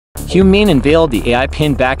Humane unveiled the AI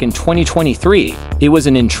Pin back in 2023. It was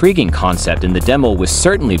an intriguing concept and the demo was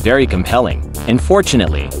certainly very compelling.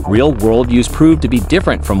 Unfortunately, real-world use proved to be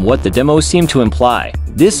different from what the demo seemed to imply.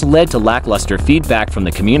 This led to lackluster feedback from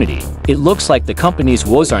the community. It looks like the company's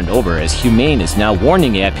woes aren't over, as Humane is now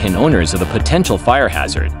warning AI Pin owners of a potential fire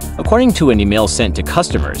hazard. According to an email sent to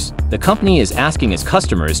customers, the company is asking its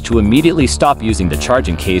customers to immediately stop using the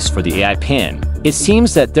charging case for the AI Pin. It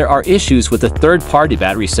seems that there are issues with a third-party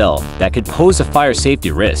battery cell that could pose a fire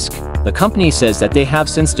safety risk. The company says that they have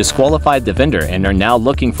since disqualified the vendor and are now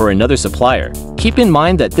looking for another supplier. Keep in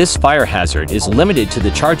mind that this fire hazard is limited to the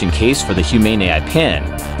charging case for the Humane AI Pin.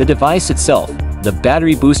 The device itself, the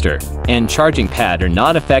battery booster, and charging pad are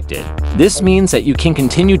not affected. This means that you can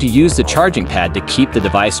continue to use the charging pad to keep the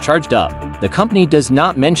device charged up. The company does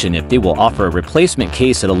not mention if they will offer a replacement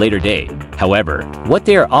case at a later date. However, what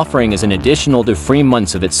they are offering is an additional 3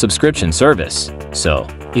 months of its subscription service. So,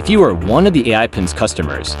 if you are one of the AI Pin's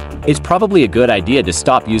customers, it's probably a good idea to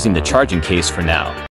stop using the charging case for now.